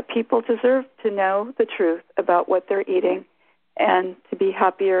think that people deserve to know the truth about what they're eating and to be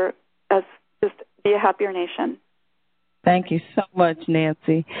happier, be a happier nation. Thank you so much,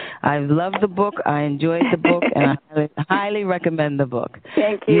 Nancy. I love the book. I enjoyed the book, and I highly recommend the book.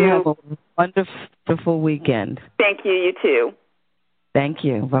 Thank you. You have a wonderful weekend. Thank you. You too. Thank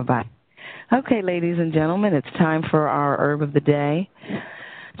you. Bye-bye. Okay, ladies and gentlemen, it's time for our herb of the day.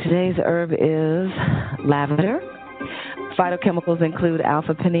 Today's herb is lavender. Phytochemicals include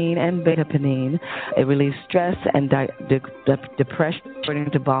alpha-pinene and beta-pinene. It relieves stress and depression,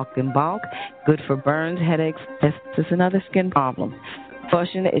 according to Bulk and Bulk. Good for burns, headaches, cystitis, and other skin problems.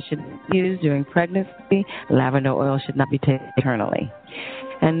 Caution, it should be used during pregnancy. Lavender oil should not be taken internally.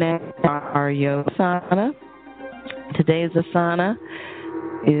 And then our yoga asana. Today's asana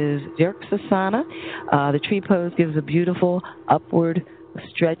is Dirksasana. The tree pose gives a beautiful upward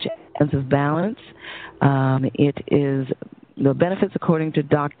stretch and sense of balance. It is the benefits, according to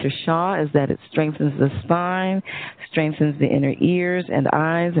Dr. Shaw, is that it strengthens the spine, strengthens the inner ears and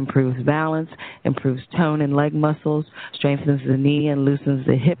eyes, improves balance, improves tone and leg muscles, strengthens the knee and loosens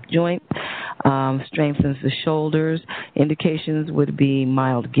the hip joint, strengthens the shoulders. Indications would be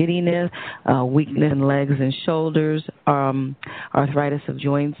mild giddiness, weakness in legs and shoulders, arthritis of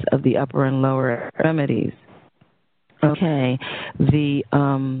joints of the upper and lower extremities. Okay,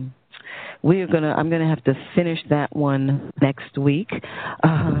 I'm going to have to finish that one next week.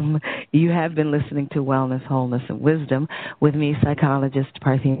 You have been listening to Wellness, Wholeness, and Wisdom with me, Psychologist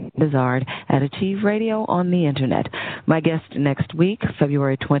Parthenia Izzard, at Achieve Radio on the Internet. My guest next week,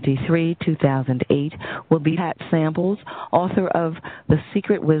 February 23, 2008, will be Pat Samples, author of The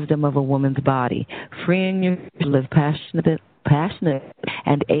Secret Wisdom of a Woman's Body, Freeing You to Live Passionate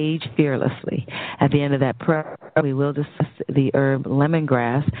and age fearlessly. At the end of that program, we will discuss the herb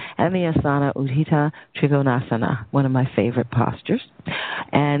lemongrass and the asana Utthita Trikonasana, one of my favorite postures.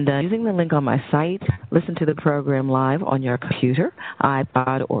 And using the link on my site, listen to the program live on your computer,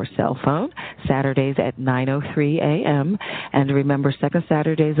 iPod, or cell phone, Saturdays at 9:03 a.m. And remember, second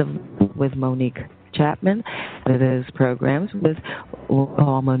Saturdays with Monique Chapman. Those programs with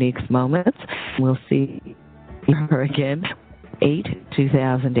all Monique's Moments. We'll see her again.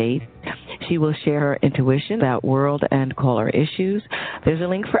 2008. She will share her intuition about world and caller issues. There's a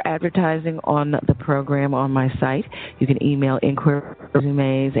link for advertising on the program on my site. You can email inquiries,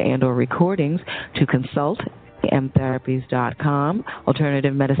 resumes, and or recordings to consult@amtherapies.com.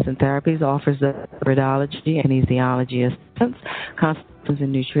 Alternative Medicine Therapies offers the iridology and kinesiology assistance, consultations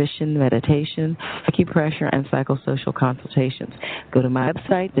in nutrition, meditation, acupressure, and psychosocial consultations. Go to my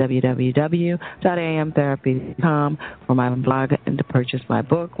website, www.amtherapies.com, for my blog and to purchase my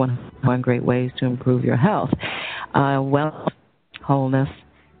book, One Great Ways to Improve Your Health. Wellness, wholeness,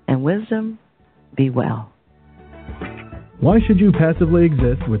 and wisdom. Be well. Why should you passively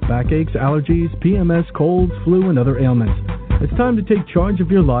exist with backaches, allergies, PMS, colds, flu, and other ailments? It's time to take charge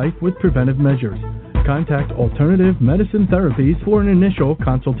of your life with preventive measures. Contact Alternative Medicine Therapies for an initial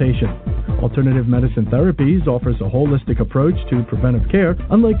consultation. Alternative Medicine Therapies offers a holistic approach to preventive care,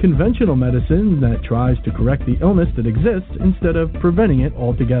 unlike conventional medicine that tries to correct the illness that exists instead of preventing it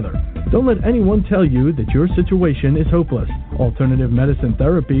altogether. Don't let anyone tell you that your situation is hopeless. Alternative medicine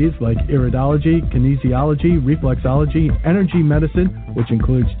therapies like iridology, kinesiology, reflexology, energy medicine, which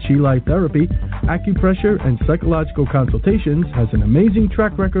includes chi light therapy, acupressure, and psychological consultations, has an amazing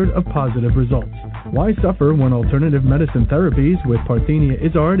track record of positive results. Why suffer when Alternative Medicine Therapies with Parthenia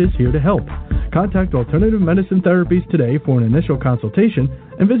Izzard is here to help? Contact Alternative Medicine Therapies today for an initial consultation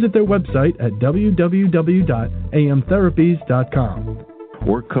and visit their website at www.amtherapies.com.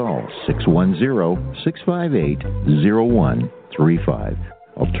 Or call 610-658-0135.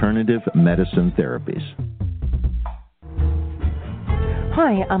 Alternative Medicine Therapies.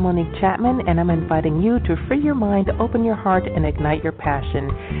 Hi, I'm Monique Chapman, and I'm inviting you to free your mind, open your heart, and ignite your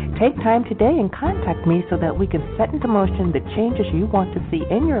passion. Take time today and contact me so that we can set into motion the changes you want to see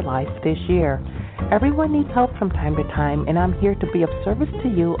in your life this year. Everyone needs help from time to time, and I'm here to be of service to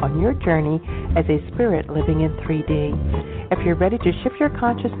you on your journey as a spirit living in 3D. If you're ready to shift your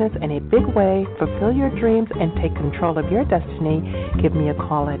consciousness in a big way, fulfill your dreams, and take control of your destiny, give me a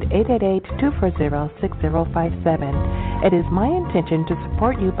call at 888-240-6057. It is my intention to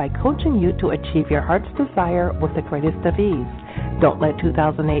support you by coaching you to achieve your heart's desire with the greatest of ease. Don't let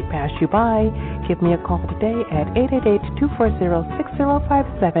 2008 pass you by. Give me a call today at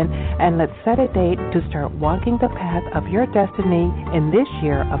 888-240-6057, and let's set a date to start walking the path of your destiny in this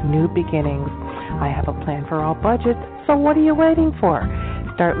year of new beginnings. I have a plan for all budgets, so what are you waiting for?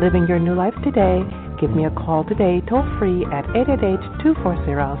 Start living your new life today. Give me a call today, toll free at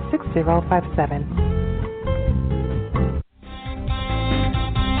 888-240-6057.